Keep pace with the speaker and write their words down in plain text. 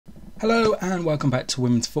Hello and welcome back to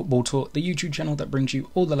Women's Football Talk, the YouTube channel that brings you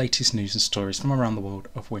all the latest news and stories from around the world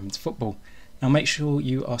of women's football. Now make sure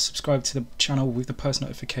you are subscribed to the channel with the post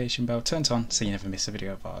notification bell turned on so you never miss a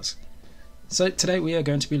video of ours. So today we are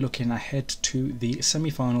going to be looking ahead to the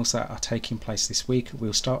semi-finals that are taking place this week.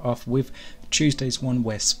 We'll start off with Tuesday's one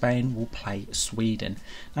where Spain will play Sweden.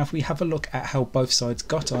 Now if we have a look at how both sides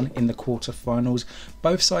got on in the quarter-finals,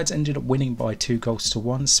 both sides ended up winning by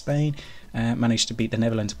 2-1. Spain managed to beat the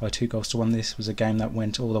Netherlands by 2-1. This was a game that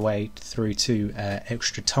went all the way through to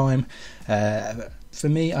extra time. For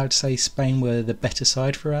me, I'd say Spain were the better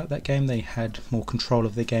side throughout that game. They had more control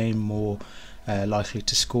of the game, more likely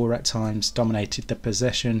to score at times, dominated the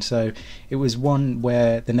possession. So it was one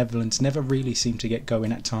where the Netherlands never really seemed to get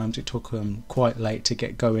going at times. It took them quite late to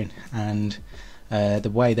get going, and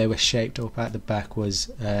the way they were shaped up at the back was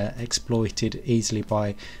exploited easily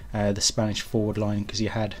by the Spanish forward line, because you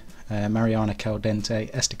had Mariana Caldente,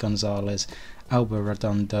 Esther Gonzalez, Alba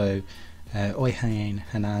Redondo, Eugen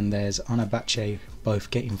Hernandez, Ana Bache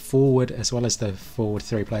both getting forward, as well as the forward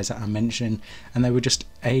three players that I mentioned, and they were just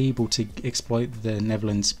able to exploit the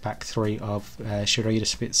Netherlands back three of Sherida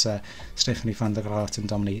Spitzer, Stephanie van der Graat and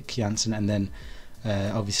Dominique Janssen, and then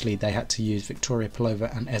obviously they had to use Victoria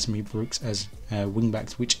Pelova and Esme Brooks as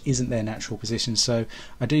wingbacks, which isn't their natural position. So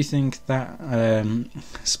I do think that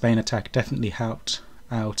Spain attack definitely helped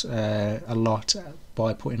out a lot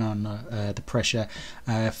by putting on the pressure.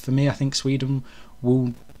 For me, I think Sweden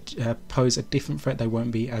will pose a different threat. They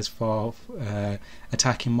won't be as far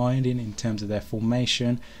attacking minded in terms of their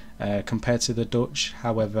formation compared to the Dutch.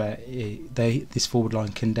 However, this forward line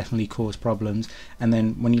can definitely cause problems. And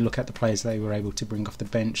then when you look at the players they were able to bring off the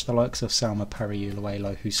bench, the likes of Salma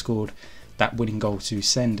Parayuelo, who scored that winning goal to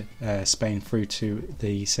send Spain through to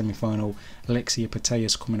the semi-final, Alexia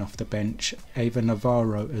Putellas coming off the bench, Ava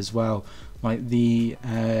Navarro as well. Like the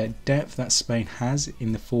depth that Spain has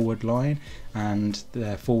in the forward line and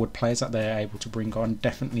the forward players that they're able to bring on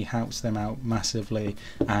definitely helps them out massively,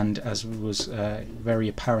 and as was very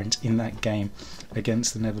apparent in that game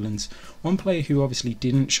against the Netherlands. One player who obviously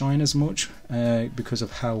didn't shine as much because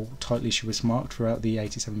of how tightly she was marked throughout the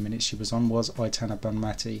 87 minutes she was on was Aitana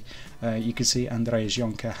Bonmati. You could see Andreas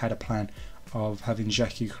Jonker had a plan of having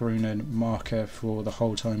Jackie Groenen mark her for the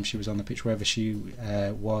whole time she was on the pitch, wherever she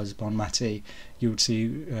was. Bonmati, you would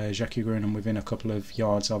see Jackie Groenen within a couple of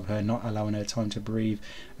yards of her, not allowing her time to breathe.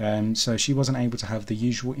 So she wasn't able to have the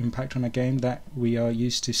usual impact on a game that we are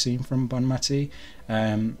used to seeing from Bonmati.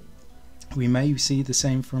 We may see the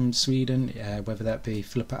same from Sweden, whether that be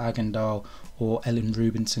Filippa Agendal or Ellen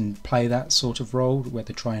Rubinson play that sort of role, where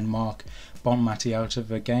they try and mark Bonmati out of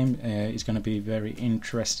a game. Is going to be very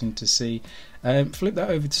interesting to see. Flip that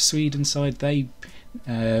over to Sweden's side. They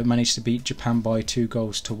managed to beat Japan by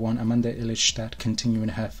 2-1. Amanda Illerstedt continuing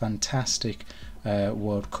her fantastic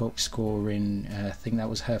World Cup scoring. I think that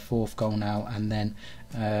was her 4th goal now, and then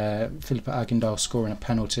Filippa Agendal scoring a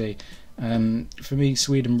penalty. For me,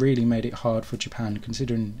 Sweden really made it hard for Japan,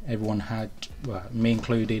 considering everyone had, well, me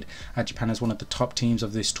included, had Japan as one of the top teams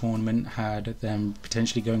of this tournament, had them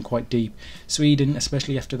potentially going quite deep. Sweden,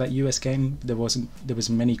 especially after that US game, there was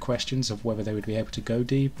many questions of whether they would be able to go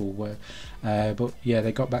deep or but yeah,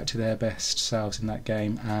 they got back to their best selves in that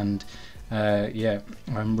game, and yeah,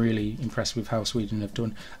 I'm really impressed with how Sweden have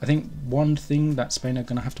done. I think one thing that Spain are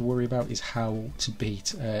going to have to worry about is how to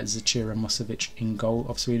beat Zecira Musovic in goal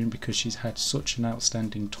of Sweden, because she's had such an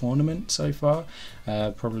outstanding tournament so far.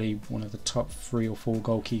 Probably one of the top 3 or 4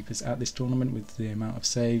 goalkeepers at this tournament, with the amount of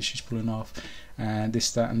saves she's pulling off, and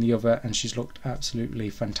this, that and the other, and she's looked absolutely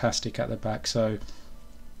fantastic at the back. So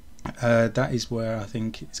that is where I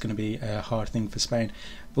think it's going to be a hard thing for Spain.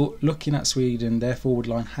 But looking at Sweden, their forward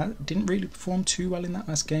line didn't really perform too well in that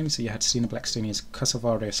last game. So you had Stina Blackstenius,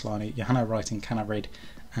 Kosovari Aslani, Johanna Wright and Canarid,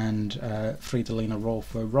 and Fridolina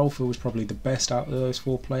Rolfo. Rolfo was probably the best out of those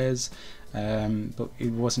 4 players, but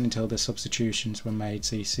it wasn't until the substitutions were made,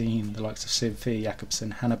 so you've seen the likes of Sofie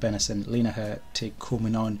Jakobsen, Hannah Bennison, Lena Hurtig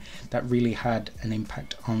coming on, that really had an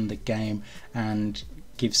impact on the game and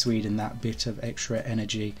give Sweden that bit of extra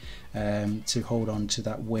energy to hold on to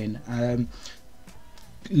that win.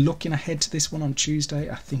 Looking ahead to this one on Tuesday,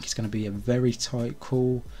 I think it's going to be a very tight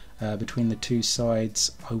call between the two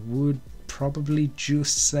sides. I would probably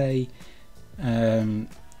just say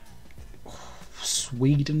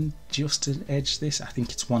Sweden just to edge this. I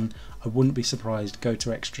think it's one I wouldn't be surprised go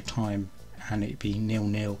to extra time and it be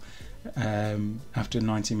 0-0 after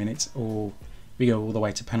 90 minutes, or we go all the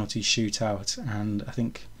way to penalty shootout, and I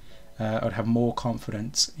think I'd have more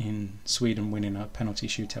confidence in Sweden winning a penalty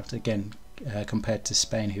shootout again compared to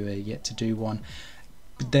Spain, who are yet to do one.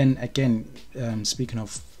 But then again, speaking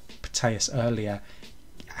of Mateus earlier,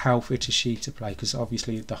 how fit is she to play? Because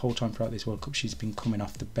obviously the whole time throughout this World Cup she's been coming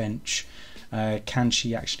off the bench. Can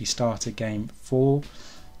she actually start a game for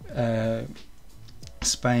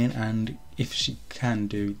Spain? And if she can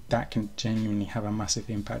do that, can genuinely have a massive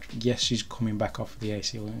impact. Yes, she's coming back off the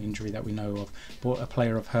ACL injury that we know of, but a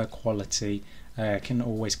player of her quality can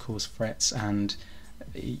always cause threats, and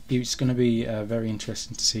it's going to be very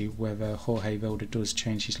interesting to see whether Jorge Vilda does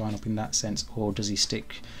change his lineup in that sense, or does he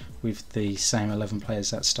stick with the same 11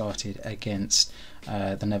 players that started against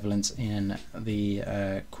the Netherlands in the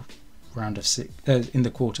round of six, in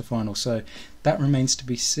the quarter-final. So that remains to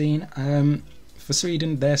be seen. For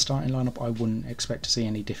Sweden, their starting lineup, I wouldn't expect to see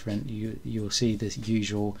any different. You'll see the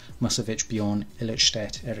usual: Musovic, Bjorn,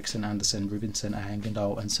 Illerstedt, Eriksson, Andersson, Rubinson,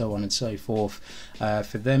 Angendal, and so on and so forth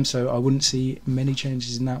for them. So I wouldn't see many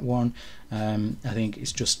changes in that one. I think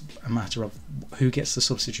it's just a matter of who gets the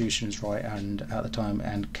substitutions right and at the time,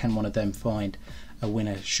 and can one of them find a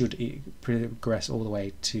winner should it progress all the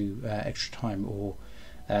way to extra time or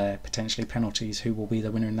potentially penalties. Who will be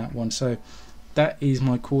the winner in that one? So that is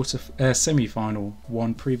my semi-final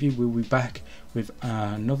one preview. We'll be back with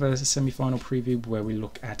another semi-final preview where we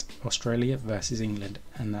look at Australia versus England,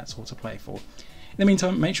 and that's what to play for. In the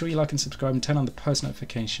meantime, make sure you like and subscribe and turn on the post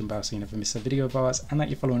notification bell so you never miss a video of ours, and that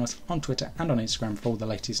you're following us on Twitter and on Instagram for all the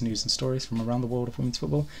latest news and stories from around the world of women's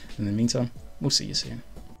football. In the meantime, we'll see you soon.